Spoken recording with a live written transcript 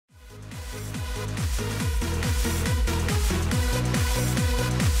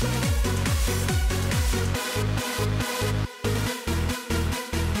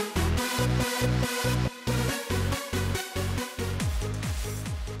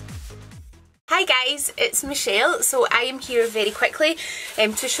Hi guys, it's Michelle. So I am here very quickly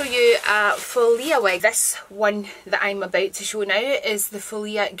to show you a Follea wig. This one that I'm about to show now is the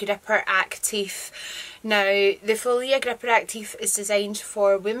Follea Gripper Actif. Now, the Follea Gripper Actif is designed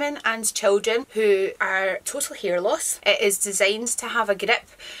for women and children who are total hair loss. It is designed to have a grip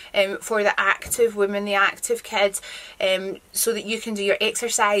for the active women, the active kids, so that you can do your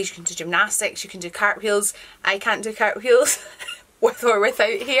exercise, you can do gymnastics, you can do cartwheels. I can't do cartwheels with or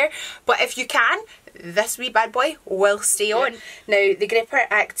without hair, but if you can, this wee bad boy will stay on. Now, the Gripper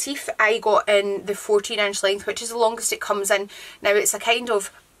Actif I got in the 14-inch length, which is the longest it comes in. Now, it's a kind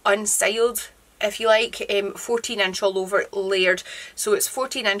of unstyled, if you like, 14-inch all over layered, so it's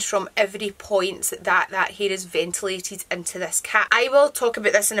 14-inch from every point that hair is ventilated into this cap. I will talk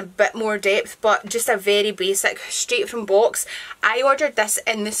about this in a bit more depth, but just a very basic, straight from box. I ordered this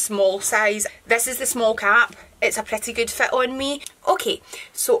in the small size. This is the small cap. It's a pretty good fit on me. Okay,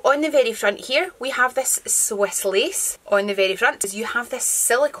 so on the very front here, we have this Swiss lace. On the very front, you have this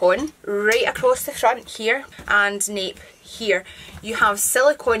silicone right across the front here and nape here. You have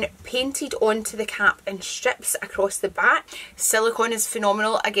silicone painted onto the cap in strips across the back. Silicone is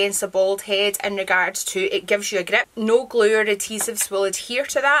phenomenal against a bald head in regards to it gives you a grip. No glue or adhesives will adhere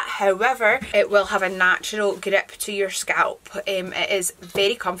to that. However, it will have a natural grip to your scalp. It is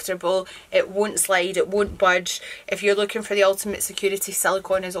very comfortable. It won't slide. It won't budge. If you're looking for the ultimate security,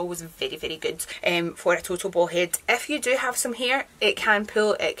 silicone is always very, very good for a total bald head. If you do have some hair, it can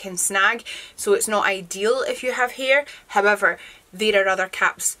pull, it can snag, so it's not ideal if you have hair. However, there are other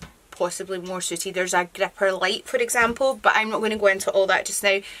caps possibly more suited. There's a Gripper Light, for example, but I'm not going to go into all that just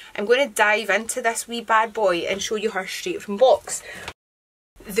now. I'm going to dive into this wee bad boy and show you her straight from box.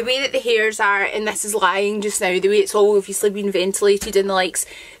 The way that the hairs are, and this is lying just now, the way it's all obviously been ventilated and the likes,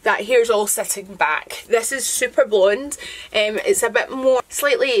 that hair's all sitting back. This is super blonde. It's a bit more,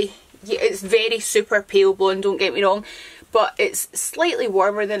 slightly, it's very super pale blonde, don't get me wrong, but it's slightly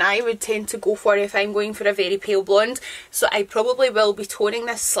warmer than I would tend to go for if I'm going for a very pale blonde. So I probably will be toning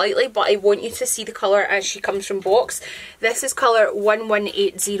this slightly, but I want you to see the colour as she comes from box. This is colour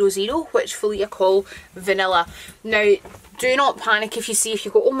 11800, which Follea call Vanilla. Now, do not panic if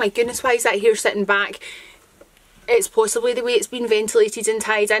you go, oh my goodness, why is that hair sitting back? It's possibly the way it's been ventilated and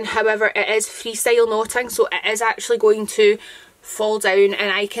tied in. However, it is freestyle knotting, so it is actually going to fall down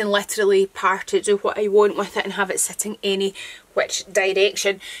and I can literally part it, do what I want with it and have it sitting any which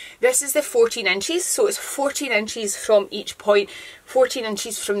direction. This is the 14 inches, so it's 14 inches from each point, 14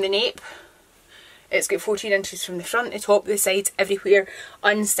 inches from the nape. It's got 14 inches from the front, the top, the sides, everywhere,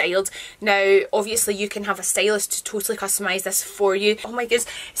 unstyled. Now, obviously you can have a stylist to totally customise this for you. Oh my goodness,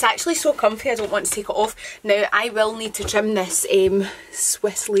 it's actually so comfy, I don't want to take it off. Now, I will need to trim this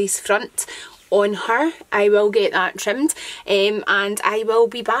Swiss lace front on her. I will get that trimmed and I will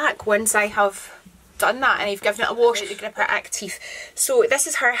be back once I have done that and I've given it a wash. The Gripper Actif. So this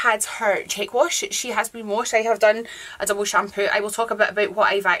is had her check wash. She has been washed. I have done a double shampoo. I will talk a bit about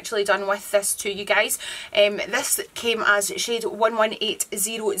what I've actually done with this to you guys. This came as shade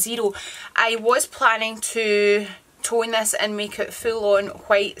 11800. I was planning to tone this and make it full on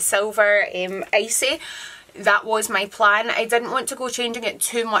white silver icy. That was my plan. I didn't want to go changing it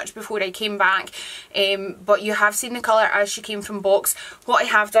too much before I came back, but you have seen the colour as she came from box. What I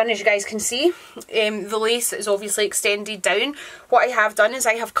have done, as you guys can see, the lace is obviously extended down. What I have done is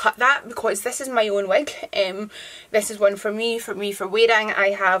I have cut that because this is my own wig. This is one for me for wearing. I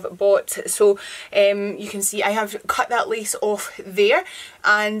have bought, so you can see I have cut that lace off there,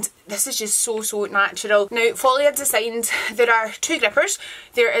 and this is just so natural. Now, Follea designed, there are two grippers.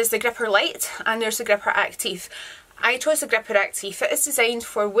 There is the Gripper Light and there's the Gripper Actif. I chose the Gripper Actif. It is designed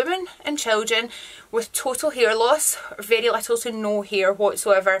for women and children with total hair loss, or very little to no hair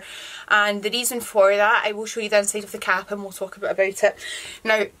whatsoever. And the reason for that, I will show you the inside of the cap and we'll talk a bit about it.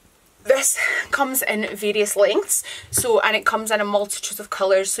 Now, this comes in various lengths, and it comes in a multitude of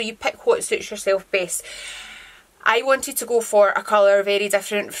colours, so you pick what suits yourself best. I wanted to go for a colour very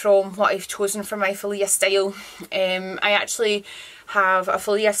different from what I've chosen for my Follea style. I actually have a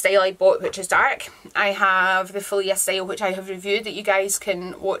Follea style I bought which is dark. I have the Follea style which I have reviewed that you guys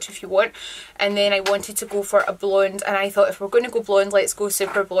can watch if you want. And then I wanted to go for a blonde, and I thought if we're going to go blonde, let's go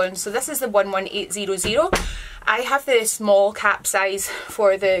super blonde. So this is the 11800. I have the small cap size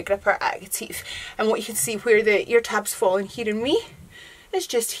for the Gripper Actif. And what you can see where the ear tabs fall in here in me is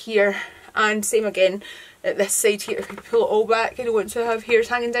just here. And same again at this side here, if you pull it all back, I don't want to have hairs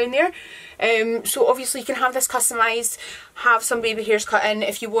hanging down there. So obviously you can have this customised, have some baby hairs cut in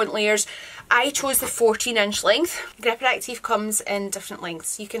if you want layers. I chose the 14-inch length. Gripper Actif comes in different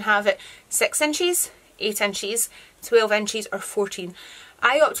lengths. You can have it 6 inches, 8 inches, 12 inches or 14.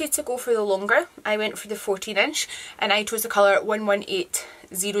 I opted to go for the longer. I went for the 14 inch and I chose the colour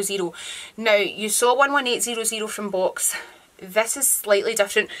 11800. Now you saw 11800 from box. This is slightly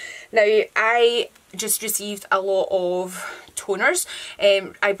different. Now I just received a lot of toners.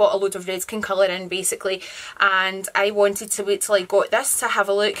 I bought a load of red skin colour in basically, and I wanted to wait till I got this to have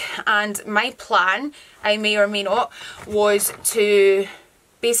a look, and my plan, I may or may not, was to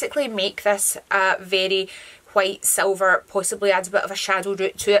basically make this a very white silver, possibly add a bit of a shadow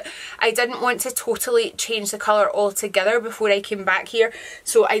route to it. I didn't want to totally change the colour altogether before I came back here,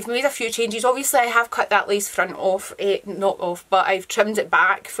 so I've made a few changes. Obviously I have cut that lace front off, not off, but I've trimmed it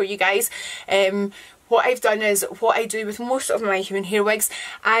back for you guys. What I've done is what I do with most of my human hair wigs.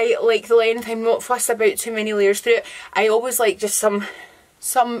 I like the length, I'm not fussed about too many layers through it. I always like just some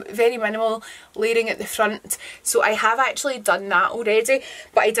very minimal layering at the front, so I have actually done that already,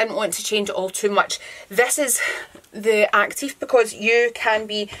 but I didn't want to change it all too much. This is the Actif because you can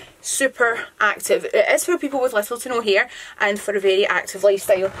be super active. It is for people with little to no hair and for a very active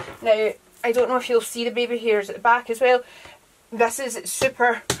lifestyle. Now I don't know if you'll see the baby hairs at the back as well. This is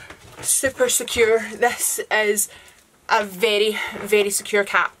super secure. This is a very, very secure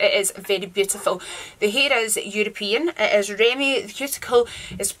cap. It is very beautiful. The hair is European, it is Remy, the cuticle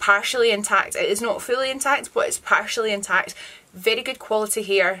is partially intact. It is not fully intact, but it's partially intact. Very good quality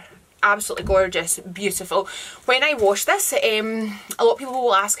hair, absolutely gorgeous, beautiful. When I wash this, a lot of people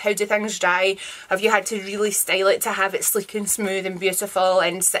will ask, how do things dry? Have you had to really style it to have it sleek and smooth and beautiful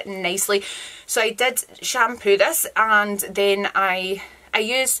and sitting nicely? So I did shampoo this, and then I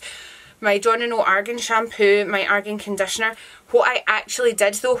used my John & O Argan shampoo, my Argan conditioner. What I actually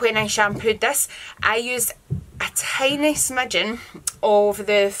did though when I shampooed this, I used a tiny smidgen of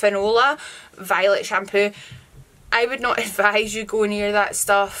the Follea violet shampoo. I would not advise you go near that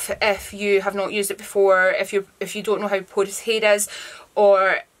stuff if you have not used it before, if you don't know how porous hair is,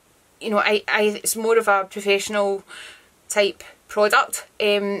 or you know, it's more of a professional type product.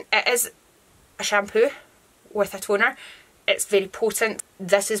 It is a shampoo with a toner. It's very potent.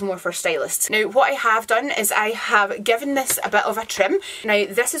 This is more for stylists. Now what I have done is I have given this a bit of a trim. Now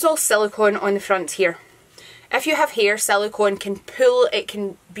this is all silicone on the front here. If you have hair, silicone can pull, it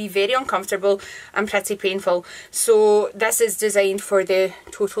can be very uncomfortable and pretty painful. So this is designed for the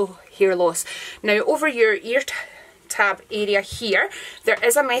total hair loss. Now over your ear tab area here, there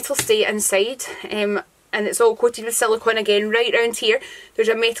is a metal stay inside, and it's all coated with silicone again. Right round here there's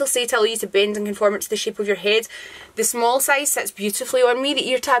a metal stay to allow you to bend and conform it to the shape of your head. The small size sits beautifully on me. The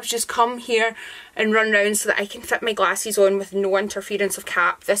ear tabs just come here and run round so that I can fit my glasses on with no interference of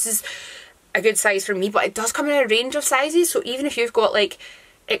cap. This is a good size for me, but it does come in a range of sizes, so even if you've got like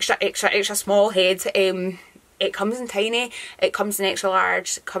extra small head, it comes in tiny, it comes in extra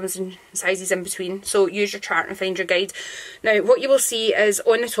large, it comes in sizes in between, so use your chart and find your guide. Now what you will see is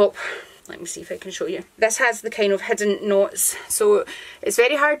on the top, let me see if I can show you. This has the kind of hidden knots, so it's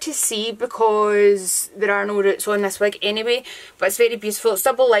very hard to see because there are no roots on this wig anyway, but it's very beautiful. It's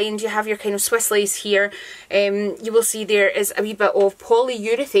double lined, you have your kind of Swiss lace here. You will see there is a wee bit of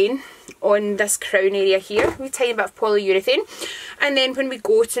polyurethane on this crown area here, a wee tiny bit of polyurethane. And then when we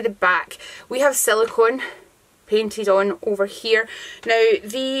go to the back, we have silicone painted on over here. Now are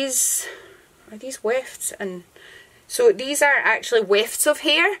these wefts? And so these are actually wefts of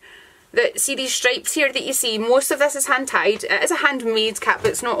hair. See these stripes here that you see, most of this is hand tied. It is a handmade cap,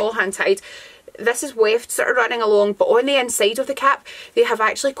 but it's not all hand tied. This is wefts that are running along, but on the inside of the cap they have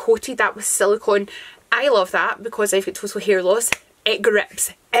actually coated that with silicone. I love that because I've got total hair loss. It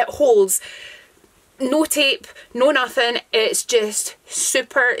grips, it holds, no tape, no nothing. It's just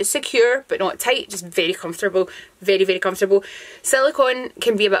super secure but not tight, just very comfortable, very, very comfortable. Silicone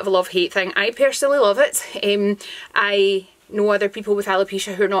can be a bit of a love-hate thing. I personally love it. I know other people with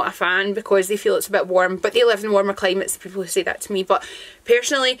alopecia who are not a fan because they feel it's a bit warm, but they live in warmer climates, the people who say that to me. But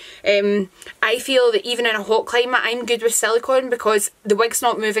personally, I feel that even in a hot climate I'm good with silicone because the wig's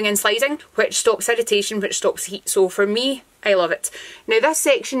not moving and sliding, which stops irritation, which stops heat. So for me, I love it. Now this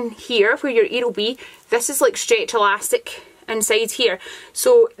section here where your ear will be, this is like stretch elastic inside here,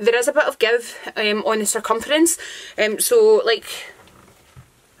 so there is a bit of give on the circumference, so like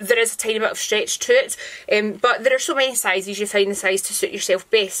there is a tiny bit of stretch to it, but there are so many sizes, you find the size to suit yourself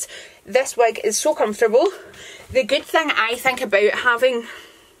best. This wig is so comfortable. The good thing I think about having,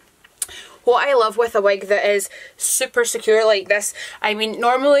 what I love with a wig that is super secure like this, I mean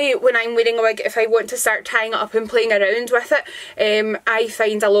normally when I'm wearing a wig, if I want to start tying it up and playing around with it, I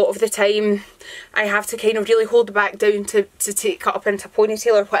find a lot of the time I have to kind of really hold the back down to take it up into a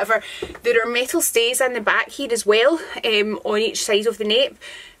ponytail or whatever. There are metal stays in the back here as well, on each side of the nape.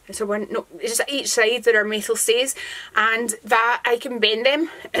 So one, no, it's just each side there are metal stays, and that I can bend them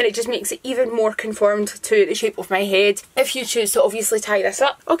and it just makes it even more conformed to the shape of my head if you choose to obviously tie this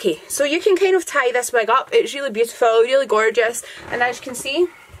up. Okay, so you can kind of tie this wig up. It's really beautiful, really gorgeous, and as you can see,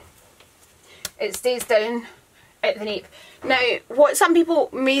 it stays down at the nape. Now, what some people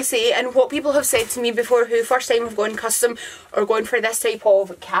may say, and what people have said to me before who first time have gone custom or gone for this type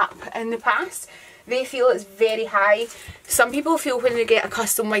of cap in the past, they feel it's very high. Some people feel when they get a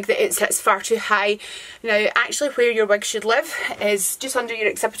custom wig that it sits far too high. Now, actually where your wig should live is just under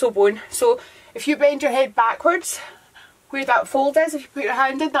your occipital bone. So if you bend your head backwards, where that fold is, if you put your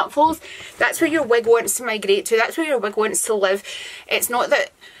hand in that fold, that's where your wig wants to migrate to, that's where your wig wants to live. It's not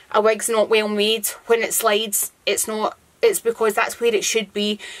that a wig's not well made when it slides, it's not. It's because that's where it should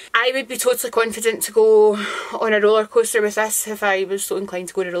be. I would be totally confident to go on a roller coaster with this if I was so inclined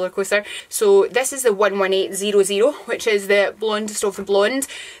to go on a roller coaster. So this is the 11800, which is the blondest of the blonde.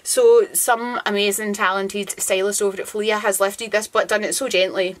 So some amazing talented stylist over at Follea has lifted this but done it so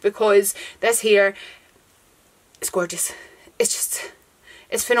gently, because this hair is gorgeous. It's just,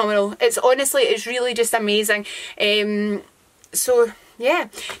 it's phenomenal. It's honestly, it's really just amazing. So yeah,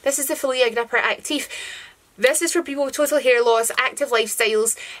 this is the Follea Gripper Actif. This is for people with total hair loss, active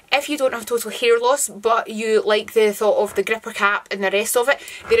lifestyles. If you don't have total hair loss but you like the thought of the gripper cap and the rest of it,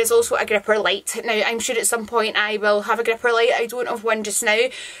 there is also a gripper light. Now, I'm sure at some point I will have a gripper light. I don't have one just now,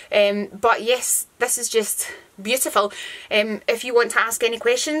 but yes, this is just beautiful. If you want to ask any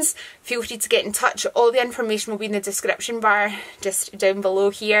questions, feel free to get in touch. All the information will be in the description bar just down below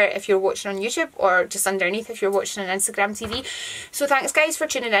here if you're watching on YouTube, or just underneath if you're watching on Instagram TV. So thanks guys for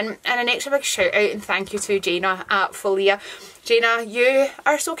tuning in, and an extra big shout out and thank you to Jaina at Follea. Jaina, you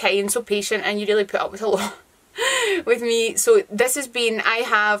are so kind, so patient, and you really put up with a lot with me. So this has been, I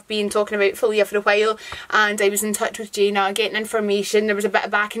have been talking about Follea for a while, and I was in touch with Jaina getting information. There was a bit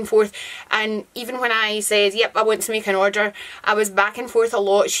of back and forth, and even when I said yep I want to make an order, I was back and forth a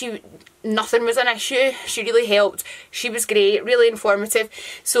lot. Nothing was an issue. She really helped. She was great, really informative.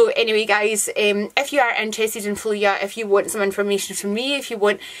 So anyway guys, if you are interested in Follea, if you want some information from me, if you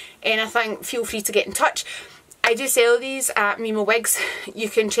want anything, feel free to get in touch. I do sell these at MiMo Wigs. You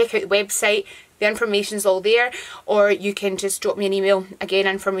can check out the website, the information's all there, or you can just drop me an email. Again,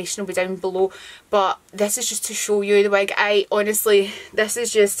 information will be down below. But this is just to show you the wig. I honestly, this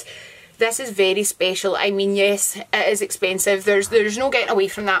is very special. I mean, yes, it is expensive. There's no getting away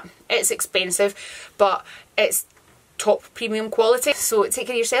from that. It's expensive, but it's top premium quality. So take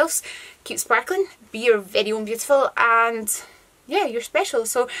care of yourselves, keep sparkling, be your very own beautiful, and yeah, you're special.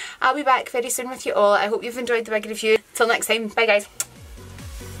 So I'll be back very soon with you all. I hope you've enjoyed the wig review. Till next time, bye guys.